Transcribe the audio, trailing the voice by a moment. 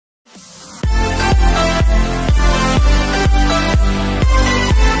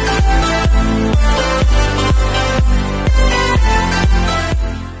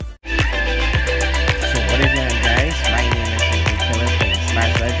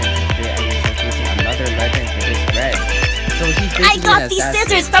I got these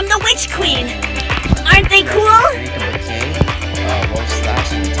scissors from the Witch Queen! Aren't they cool? Okay. Wolf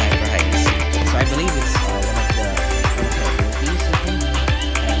slash and time for hide and seek. So I believe it's one of the rookies, I think.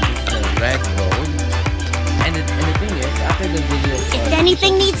 And this is the red road. And the thing is, after the video if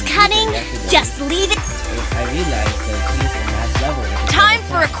anything needs cutting, just leave it. I realized that he's in last level. Time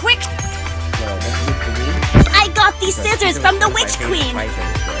for a quick. So that's good for me. I got these scissors from the Witch Queen!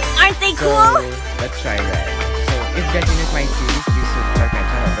 Aren't they cool? Let's try red. If you guys enjoyed my series, please subscribe my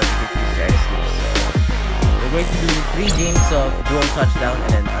channel, don't forget to share this video. So, we're going to do 3 games of dual touchdown and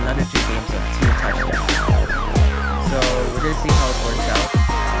then another 2 games of team touchdown. So, we're going to see how it works out.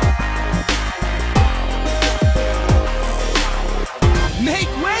 Make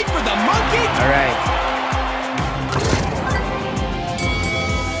way for the monkey! Alright.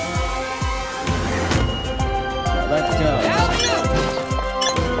 Let's go.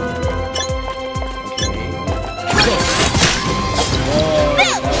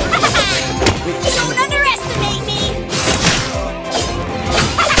 Don't underestimate me!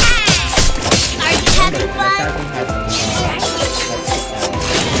 Are you having fun?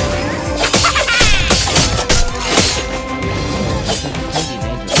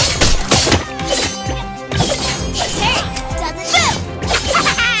 Hey, doesn't move!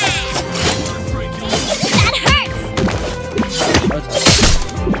 That hurts!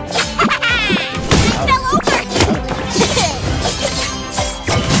 Fell over!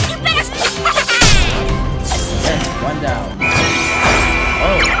 You better... Yes, 1 down.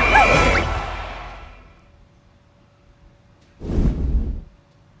 Oh, okay.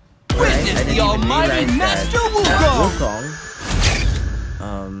 Witness the almighty Master Wukong!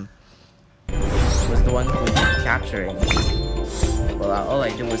 Was the one who did capturing. Well, all I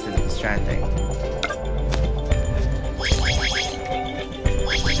did was the distracting.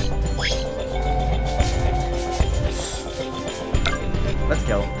 Let's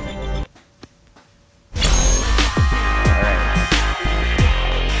go.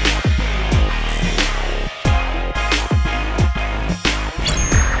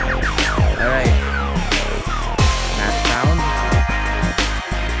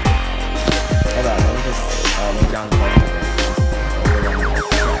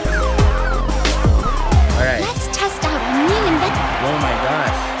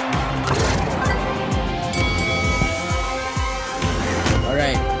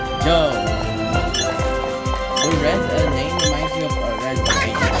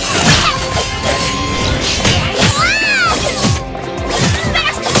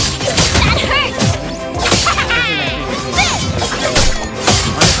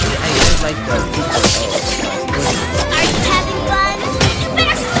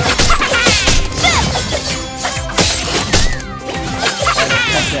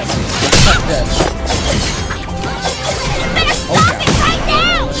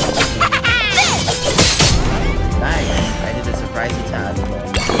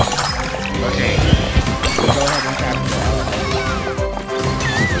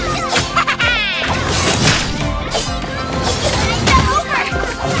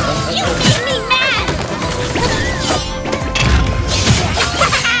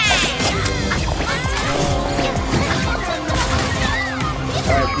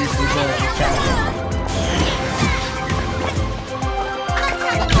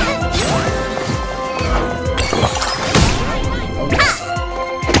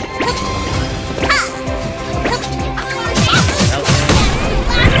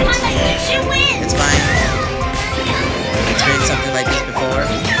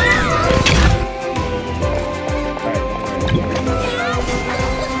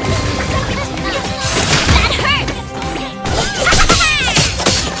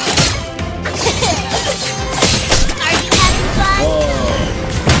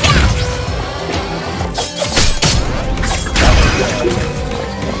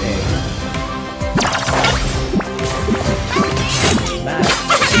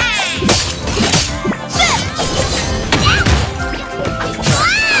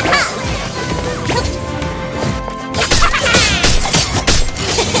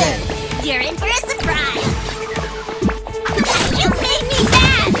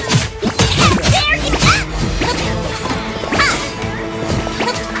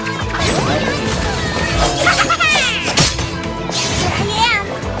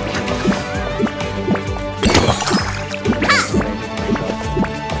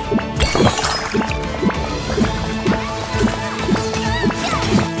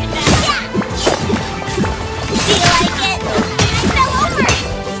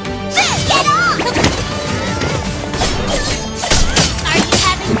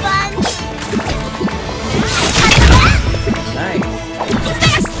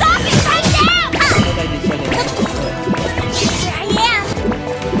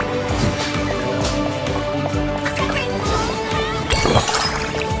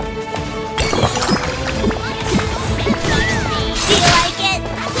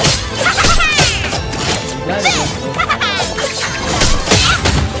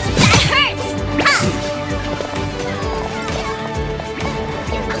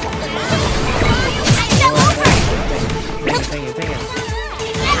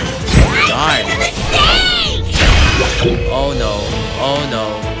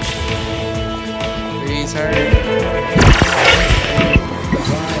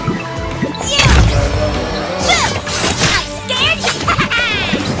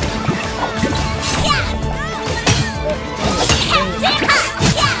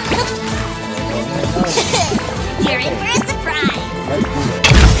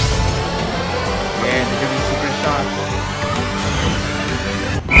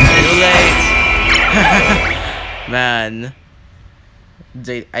 Man.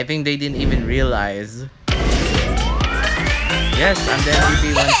 I think they didn't even realize. Yes, I'm the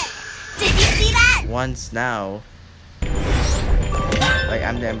MVP once. Did you see that? Once now. Like,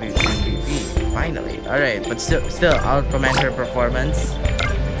 I'm the MVP. Finally. Alright, but still, I'll comment her performance.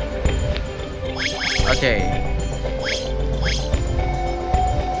 Okay.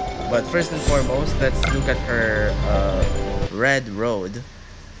 But first and foremost, let's look at her red road.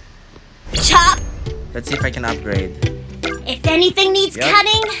 Chop! Let's see if I can upgrade. If anything needs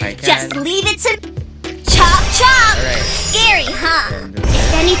cutting, I can. just leave it to chop chop! Alright. Scary, huh?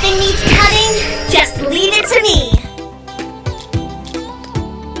 If anything needs cutting, just leave it to me.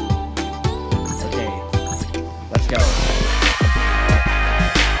 Okay. Let's go.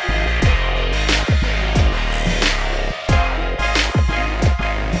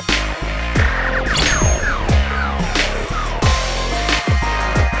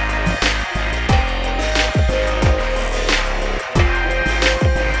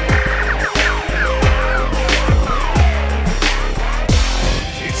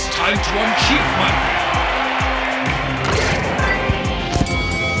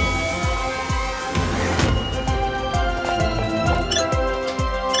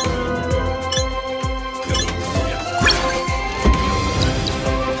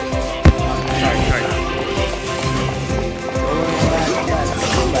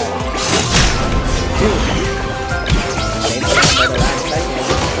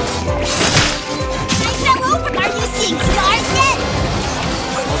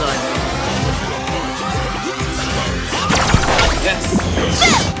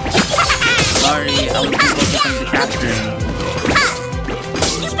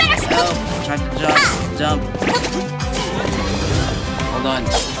 Jump. Hold on,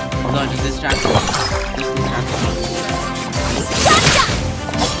 just distract me.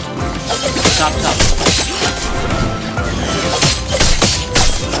 Chop.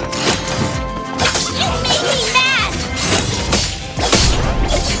 You make me mad!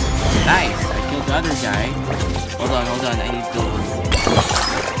 Nice, I killed the other guy. Hold on, I need to...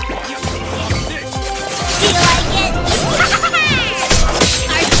 Feel like it?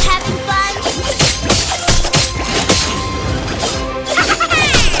 Are you having fun?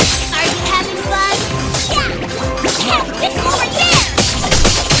 Are you having fun? Yeah! It's over there!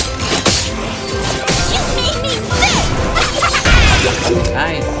 You made me sick!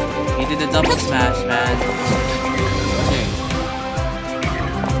 Nice! He did a double smash, man. Okay.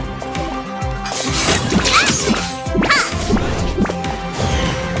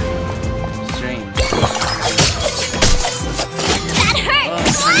 Strange. That hurt! Oh,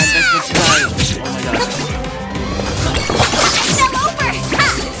 my best looks right. Oh my god. I fell over!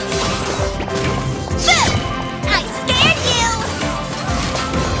 I scared you!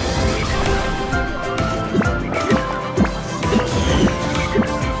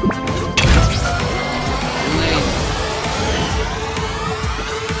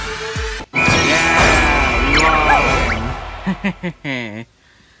 Yeah!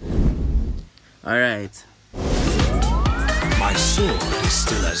 Alright. My sword is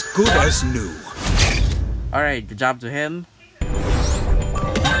still as good as new. Alright, good job to him.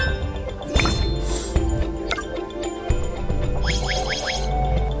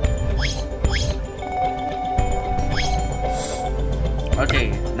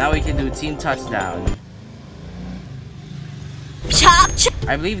 Okay, now we can do team touchdown. Chop!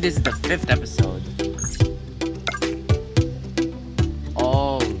 I believe this is the 5th episode.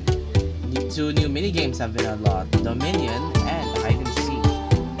 Oh, 2 new mini games have been unlocked: Dominion and Hide and Seek.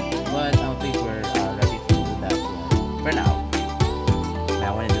 But I don't think we're ready to do that yet. For now.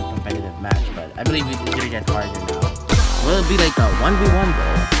 I want to do a competitive match, but I believe it's gonna get harder now. Will it be like a 1v1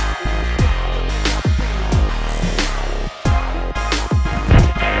 though?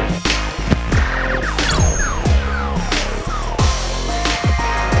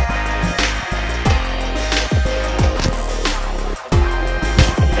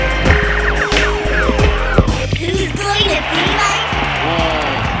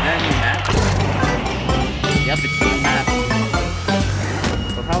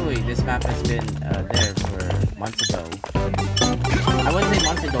 This map has been there for months ago. I wouldn't say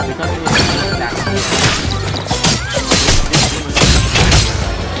months ago because it was back then.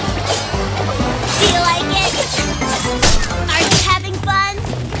 Feel like it? Are you having fun?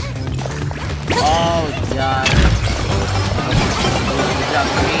 Oh god. Good job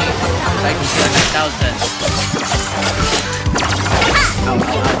to me. I can kill 9,000. Ow.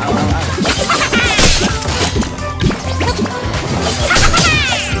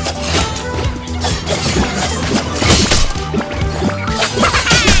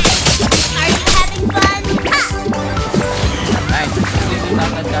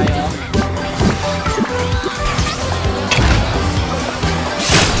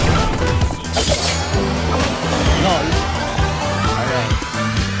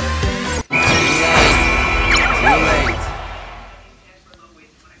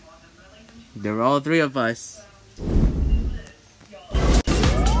 three of us.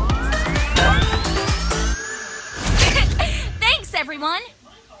 Thanks, everyone.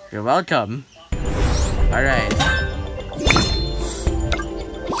 You're welcome. Alright.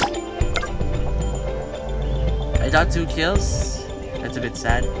 I got 2 kills. That's a bit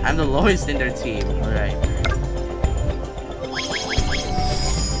sad. I'm the lowest in their team. Alright.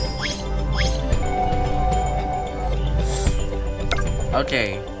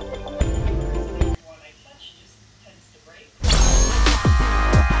 Okay.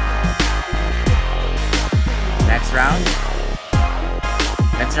 Next round.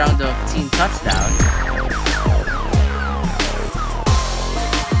 Next round of team touchdown.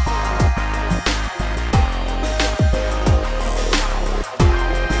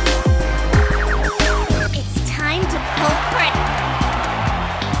 It's time to pull credit.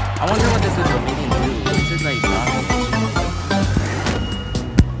 I wonder what this little minion do. This is like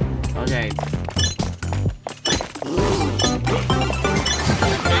okay.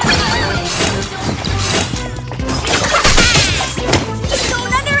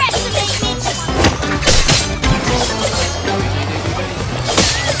 Don't underestimate me.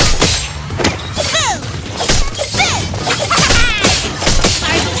 Boom! Boom!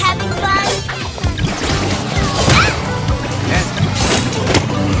 Are you having fun? Yes.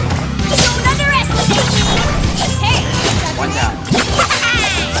 Don't underestimate me. Hey, One down.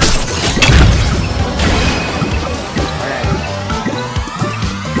 Alright.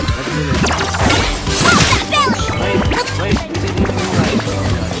 Let's do this. hold that belly. Wait, we didn't even do right.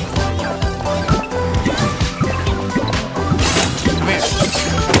 Come here.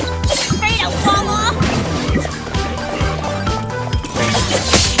 Ready to fall off?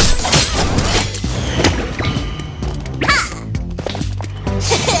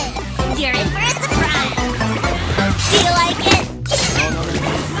 You're in for a surprise. Do you like it?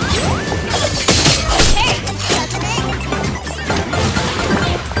 Hey, doesn't it?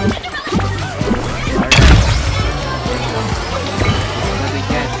 What we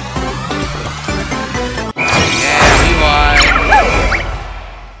get? Yeah, we won.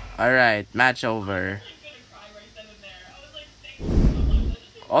 Alright, match over.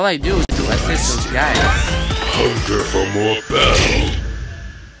 All I do is to assist those guys. Hunger for more battle.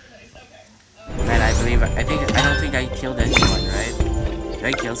 Man, I don't think I killed anyone, right? Did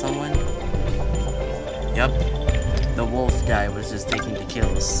I kill someone? Yup. The wolf guy was just taking the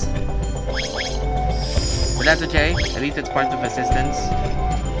kills. But that's okay. At least it's part of assistance.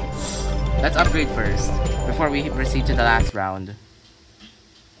 Let's upgrade first, before we proceed to the last round.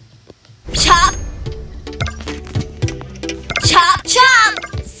 Chop! Chop, chop!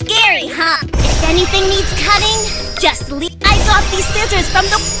 Scary, huh? If anything needs cutting, just leave. I got these scissors from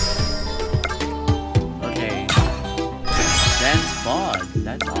the... Okay. Dense fog.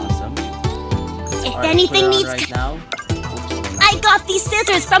 That's awesome. If Alright, anything put it on needs right cutting... now. I got these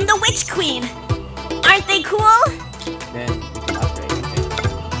scissors from the Witch Queen! Aren't they cool? Then we can upgrade. Okay.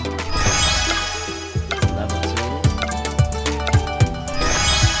 Level 2.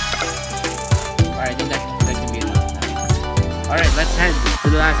 Alright, I think that can be enough now. Alright, let's head to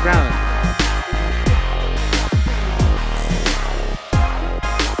the last round.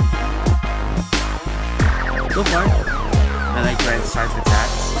 Go for it. I like where it starts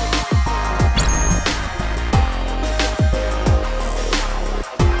attacks.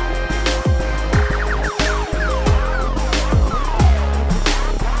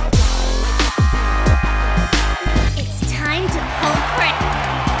 It's time to pull credit.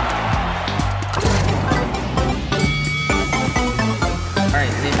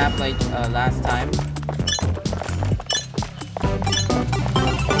 Alright, same map like last time.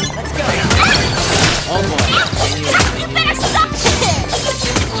 Let's go. Oh boy. You better stop!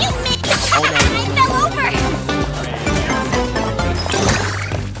 You made... I fell over!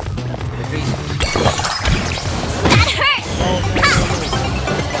 That hurt!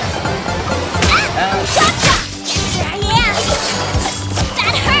 Cha-cha! Yeah!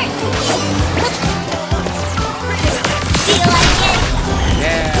 That hurt! Do you like it?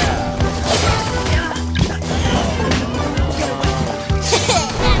 Yeah.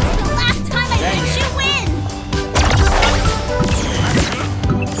 That's the last time I let you win!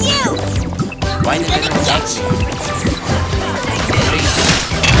 You! Why did I'm it gonna attack get me? you!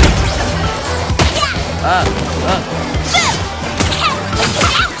 Yeah! Boom!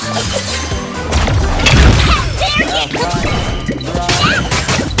 Ouch! How dare you!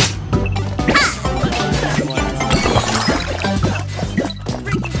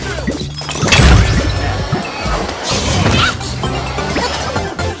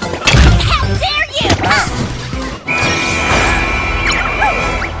 How dare you!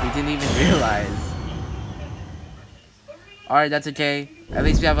 He didn't even realize. Alright, that's okay. At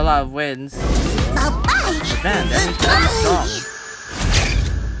least we have a lot of wins. Bye-bye. But man, that is pretty strong.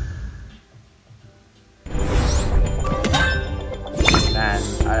 Man,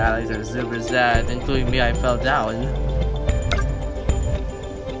 our allies are super sad, including me. I fell down.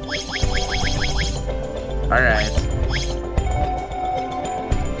 Alright.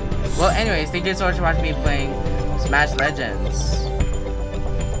 Well, anyways, thank you so much for watching me playing Smash Legends.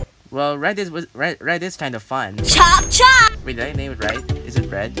 Well, Red is kind of fun. Chop chop! Wait, did I name it right? Is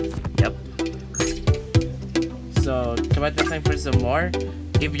it Red? Yep. So, come back next time for some more.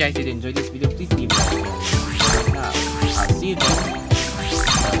 If you guys did enjoy this video, please leave a like. Now, I'll see you then.